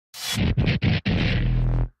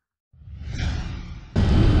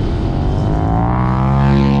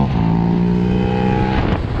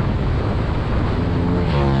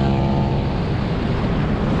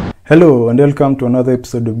Hello and welcome to another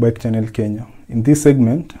episode of Bike Channel Kenya. In this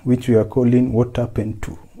segment, which we are calling What Happened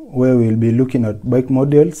To, where we will be looking at bike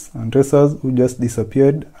models and racers who just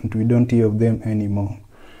disappeared and we don't hear of them anymore.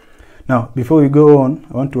 Now, before we go on,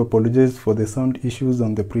 I want to apologize for the sound issues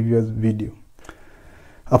on the previous video.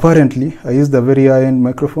 Apparently, I used a very high-end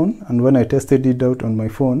microphone, and when I tested it out on my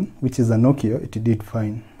phone, which is a Nokia, it did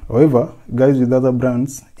fine. However, guys with other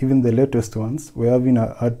brands, even the latest ones, were having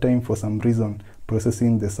a hard time for some reason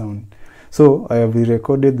processing the sound. So I have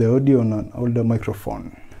re-recorded the audio on an older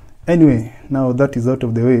microphone. Anyway, now that is out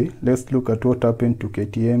of the way, let's look at what happened to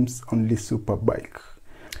Ktm's only superbike.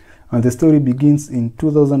 And the story begins in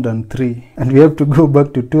 2003, and we have to go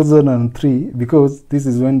back to 2003 because this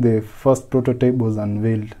is when the first prototype was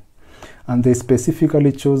unveiled. And they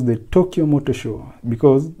specifically chose the Tokyo Motor Show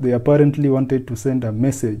because they apparently wanted to send a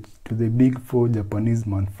message to the big four Japanese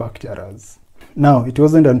manufacturers. Now, it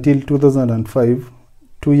wasn't until 2005,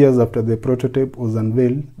 2 years after the prototype was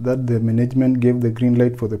unveiled, that the management gave the green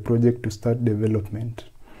light for the project to start development.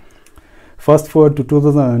 Fast forward to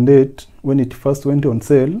 2008, when it first went on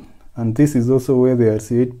sale, and this is also where the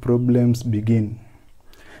RC8 problems begin.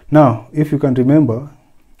 Now, if you can remember,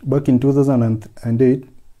 back in 2008,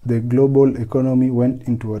 the global economy went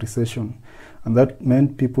into a recession, and that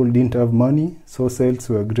meant people didn't have money, so sales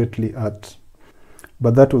were greatly hurt.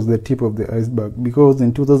 But that was the tip of the iceberg, because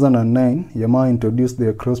in 2009, Yamaha introduced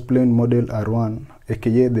their cross-plane model R1,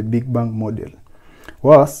 aka the Big Bang model.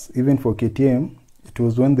 Worse, even for KTM, it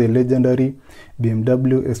was when the legendary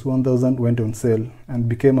BMW S1000 went on sale and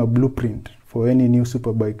became a blueprint for any new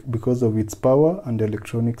superbike because of its power and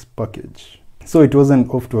electronics package. So it wasn't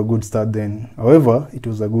off to a good start then. However, it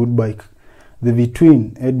was a good bike. The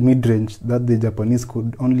V-twin had mid-range that the Japanese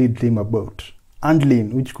could only dream about.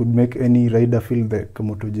 Handling, which could make any rider feel like a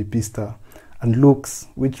MotoGP star, and looks,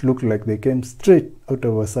 which looked like they came straight out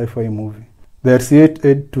of a sci-fi movie. The RC8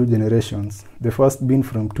 had two generations, the first being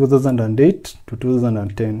from 2008 to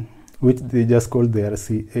 2010, which they just called the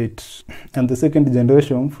RC8, and the second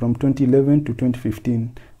generation from 2011 to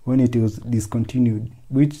 2015, when it was discontinued,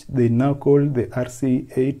 which they now call the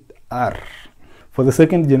Rc8R. For the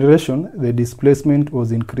second generation, the displacement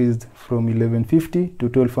was increased from 1150 to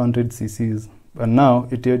 1200 cc's. And now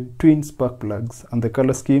it had twin spark plugs, and the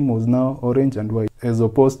color scheme was now orange and white, as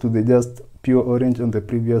opposed to the just pure orange on the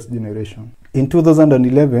previous generation. In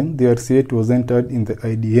 2011, the RC8 was entered in the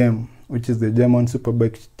IDM, which is the German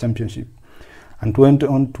Superbike Championship, and went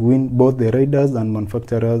on to win both the Riders and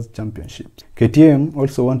Manufacturers Championships. KTM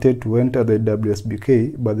also wanted to enter the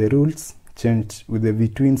WSBK, but the rules changed, with the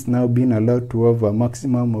V-twins now being allowed to have a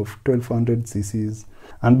maximum of 1200 cc's.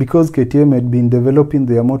 And because KTM had been developing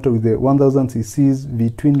their motor with the 1000 cc's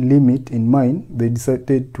V-twin limit in mind, they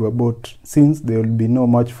decided to abort, since there will be no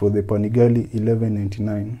match for the Panigale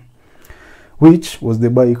 1199, which was the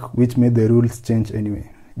bike which made the rules change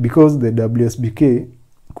anyway, because the WSBK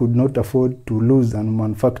could not afford to lose a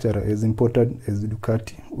manufacturer as important as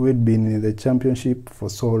Ducati, who had been in the championship for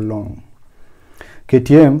so long.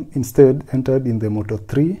 KTM instead entered in the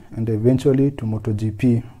Moto3 and eventually to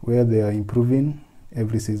MotoGP, where they are improving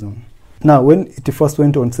every season. Now, when it first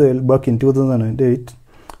went on sale back in 2008,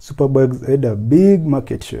 superbikes had a big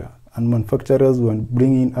market share, and manufacturers were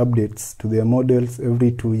bringing updates to their models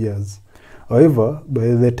every 2 years. However, by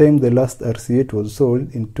the time the last RC8 was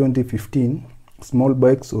sold in 2015, small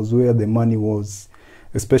bikes was where the money was,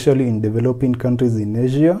 especially in developing countries in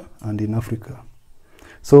Asia and in Africa.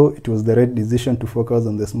 So it was the right decision to focus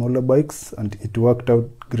on the smaller bikes, and it worked out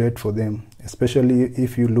great for them, especially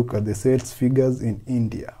if you look at the sales figures in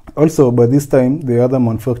India. Also, by this time, the other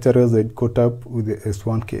manufacturers had caught up with the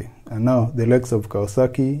S1K, and now the likes of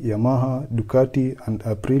Kawasaki, Yamaha, Ducati, and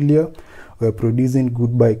Aprilia were producing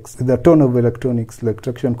good bikes with a ton of electronics like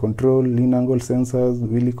traction control, lean angle sensors,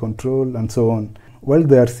 wheelie control, and so on. While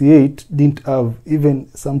the RC8 didn't have even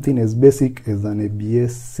something as basic as an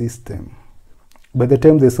ABS system. By the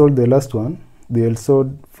time they sold the last one, they had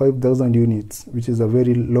sold 5,000 units, which is a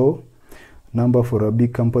very low number for a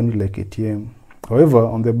big company like KTM. However,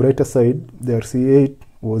 on the brighter side, the RC8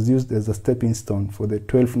 was used as a stepping stone for the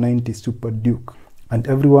 1290 Super Duke, and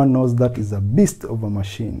everyone knows that is a beast of a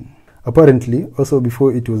machine. Apparently, also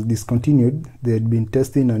before it was discontinued, they had been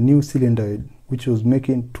testing a new cylinder head, which was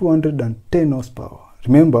making 210 horsepower.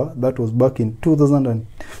 Remember, that was back in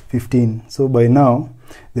 2015, so by now,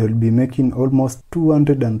 they will be making almost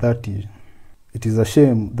 230. It is a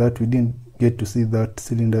shame that we didn't get to see that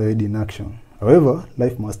cylinder head in action. However,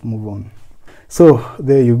 life must move on. So,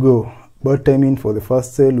 there you go. Bad timing for the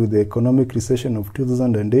first sale with the economic recession of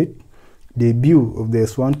 2008, debut of the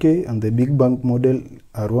S1K and the Big Bang model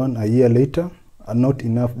R1 a year later, and not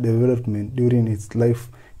enough development during its life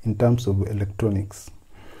in terms of electronics.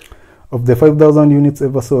 Of the 5,000 units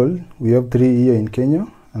ever sold, we have 3 here in Kenya,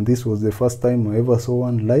 and this was the first time I ever saw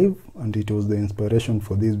one live, and it was the inspiration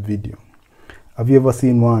for this video. Have you ever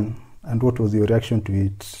seen one, and what was your reaction to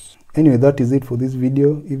it? Anyway, that is it for this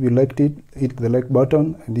video. If you liked it, hit the like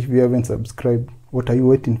button, and if you haven't subscribed, what are you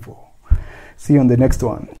waiting for? See you on the next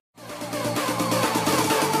one.